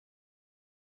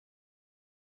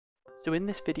So in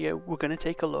this video we're going to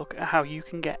take a look at how you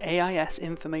can get AIS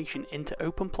information into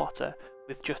OpenPlotter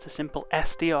with just a simple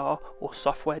SDR or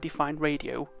software defined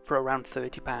radio for around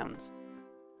 £30.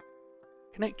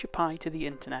 Connect your Pi to the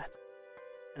internet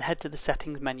and head to the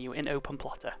settings menu in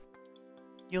OpenPlotter.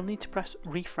 You'll need to press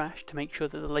refresh to make sure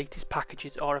that the latest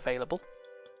packages are available,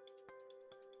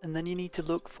 and then you need to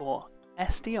look for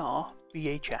SDR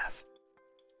VHF.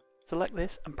 Select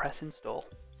this and press install.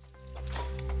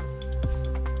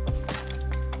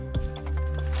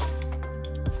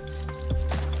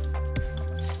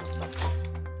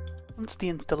 Once the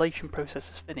installation process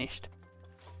is finished,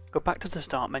 go back to the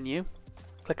Start menu,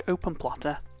 click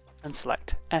OpenPlotter and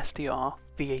select SDR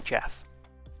VHF.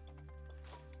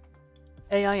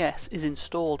 AIS is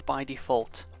installed by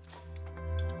default.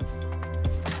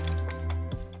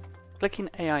 Clicking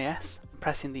AIS and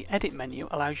pressing the Edit menu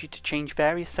allows you to change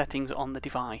various settings on the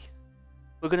device.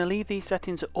 We're going to leave these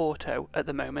settings at auto at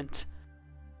the moment,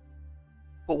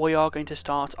 but we are going to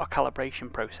start our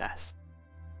calibration process.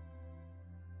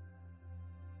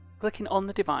 Clicking on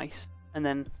the device and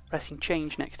then pressing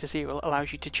change next to 0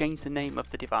 allows you to change the name of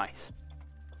the device.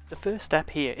 The first step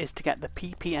here is to get the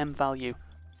ppm value.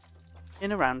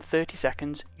 In around 30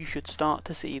 seconds you should start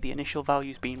to see the initial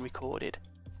values being recorded.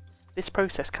 This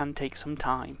process can take some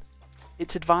time.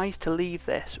 It's advised to leave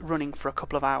this running for a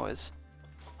couple of hours.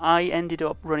 I ended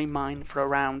up running mine for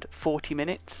around 40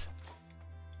 minutes,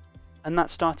 and that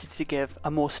started to give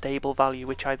a more stable value,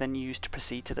 which I then used to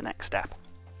proceed to the next step.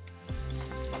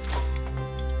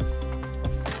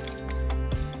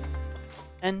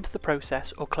 End the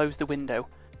process or close the window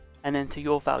and enter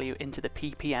your value into the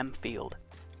ppm field.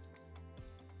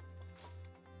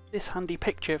 This handy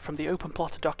picture from the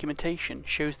OpenPlotter documentation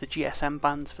shows the GSM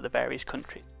bands for the various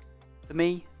countries. For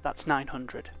me, that's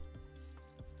 900.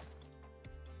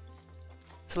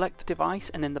 Select the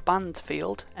device and in the bands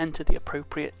field enter the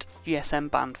appropriate GSM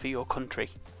band for your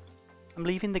country. I'm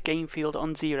leaving the gain field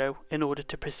on 0 in order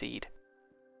to proceed.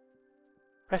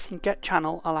 Pressing Get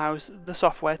Channel allows the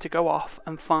software to go off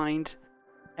and find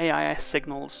AIS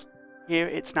signals. Here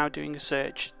it's now doing a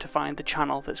search to find the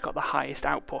channel that's got the highest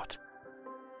output.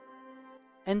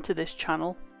 Enter this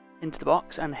channel into the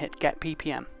box and hit Get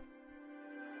ppm.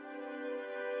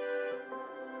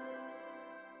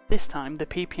 This time the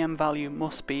ppm value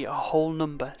must be a whole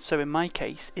number, so in my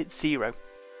case it's 0.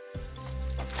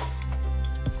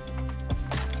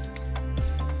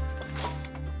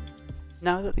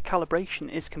 Now that the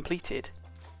calibration is completed,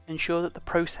 ensure that the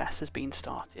process has been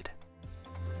started.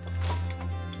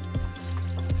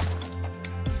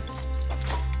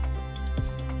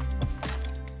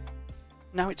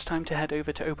 Now it's time to head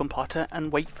over to OpenPlotter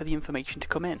and wait for the information to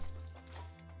come in.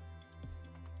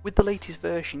 With the latest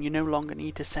version you no longer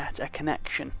need to set a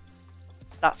connection.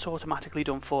 That's automatically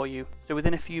done for you, so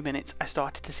within a few minutes I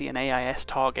started to see an AIS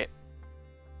target.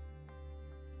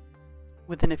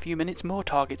 Within a few minutes more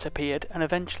targets appeared and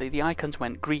eventually the icons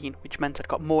went green, which meant I'd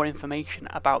got more information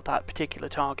about that particular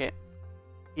target.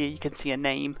 Here you can see a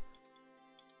name,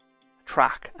 a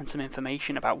track and some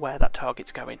information about where that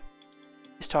target's going.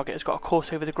 This target has got a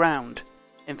course over the ground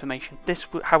information. This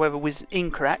however was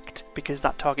incorrect because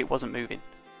that target wasn't moving.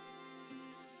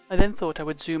 I then thought I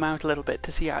would zoom out a little bit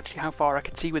to see actually how far I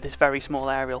could see with this very small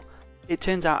aerial. It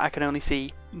turns out I can only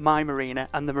see my marina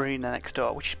and the marina next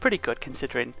door, which is pretty good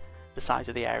considering the size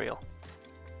of the aerial.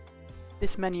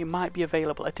 This menu might be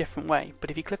available a different way,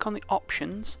 but if you click on the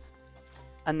options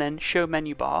and then show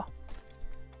menu bar,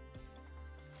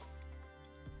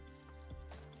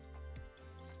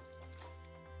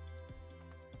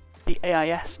 the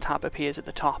AIS tab appears at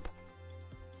the top.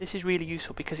 This is really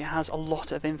useful because it has a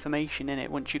lot of information in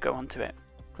it once you go onto it.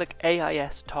 Click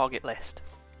AIS target list.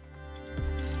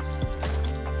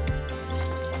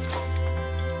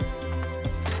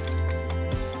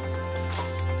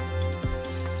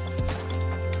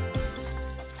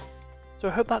 So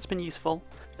I hope that's been useful.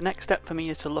 The next step for me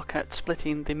is to look at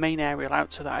splitting the main aerial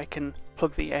out so that I can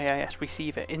plug the AIS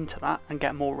receiver into that and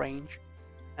get more range.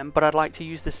 But I'd like to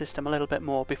use the system a little bit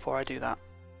more before I do that.